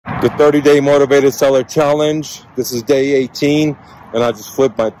The 30-day motivated seller challenge. This is day 18, and I just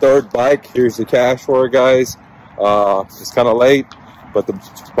flipped my third bike. Here's the cash for it, guys. It's kind of late, but the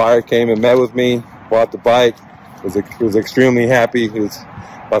buyer came and met with me, bought the bike. He was extremely happy. He was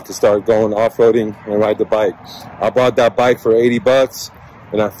about to start going off-roading and ride the bike. I bought that bike for 80 bucks,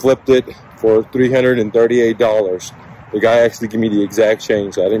 and I flipped it for $338. The guy actually gave me the exact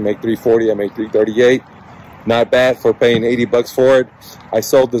change. I didn't make $340, I made $338. Not bad for paying 80 bucks for it. I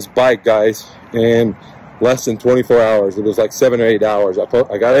sold this bike, guys, in less than 24 hours. It was like 7 or 8 hours. I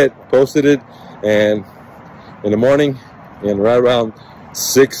got it, posted it, and in the morning, and right around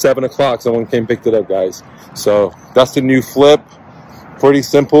 6, 7 o'clock, someone came and picked it up, guys. So that's the new flip. Pretty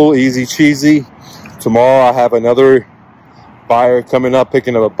simple, easy cheesy. Tomorrow I have another buyer coming up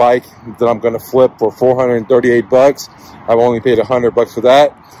picking up a bike that I'm gonna flip for 438 bucks. I've only paid 100 bucks for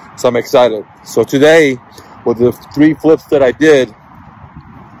that, so I'm excited. So today, with the 3 flips that I did,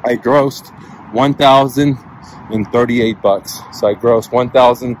 I grossed 1,038 bucks. So I grossed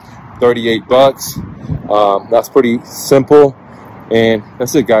 1,038 bucks. That's pretty simple, and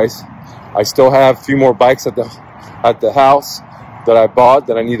that's it, guys. I still have a few more bikes at the house that I bought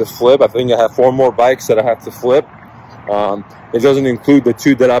that I need to flip. I think I have 4 more bikes that I have to flip. It doesn't include the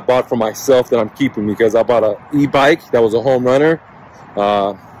 2 that I bought for myself that I'm keeping, because I bought an e-bike that was a home runner.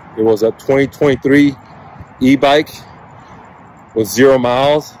 It was a 2023 e-bike with 0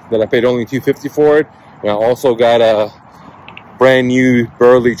 miles that I paid only $250 for it. And I also got a brand new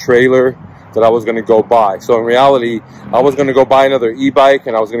Burley trailer that I was going to go buy. So in reality, I was going to go buy another e-bike,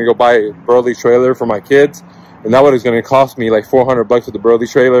 and I was going to go buy a Burley trailer for my kids, and that was going to cost me like 400 bucks with the Burley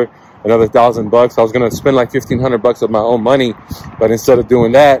trailer, another 1,000 bucks. I was going to spend like 1,500 bucks of my own money, but instead of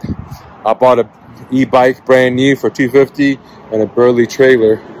doing that, I bought a e-bike brand new for $250 and a Burley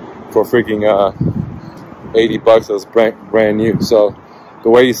trailer for freaking 80 bucks. That was brand new. So the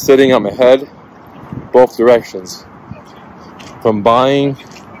way he's sitting, I'm ahead both directions, from buying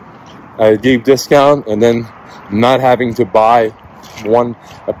a deep discount and then not having to buy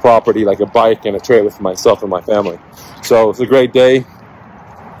a property like a bike and a trailer for myself and my family. So it's a great day.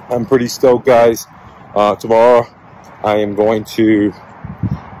 I'm pretty stoked, guys. Tomorrow I am going to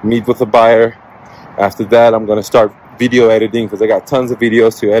meet with a buyer. After that, I'm going to start video editing, because I got tons of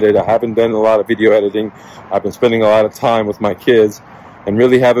videos to edit. I haven't done a lot of video editing. I've been spending a lot of time with my kids and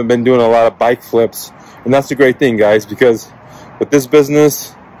really haven't been doing a lot of bike flips. And that's a great thing, guys, because with this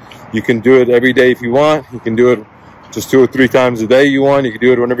business, you can do it every day if you want. You can do it just 2 or 3 times a day you want. You can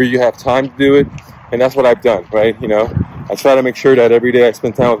do it whenever you have time to do it. And that's what I've done, right? You know, I try to make sure that every day I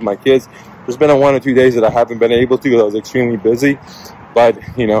spend time with my kids. There's been 1 or 2 days that I haven't been able to, because I was extremely busy. But,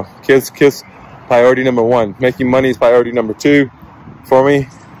 you know, kids, priority number 1. Making money is priority number 2 for me.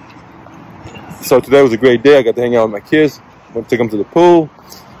 So today was a great day. I got to hang out with my kids. Took them to the pool.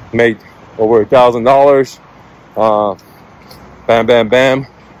 Made over $1,000. Bam, bam, bam.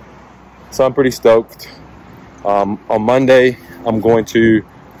 So I'm pretty stoked. On Monday, I'm going to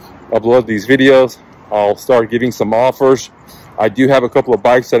upload these videos. I'll start giving some offers. I do have a couple of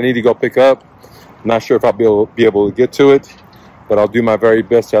bikes that I need to go pick up. I'm not sure if I'll be able to get to it, but I'll do my very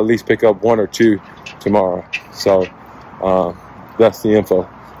best to at least pick up 1 or 2 tomorrow. So that's the info.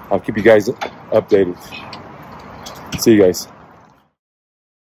 I'll keep you guys updated. See you guys.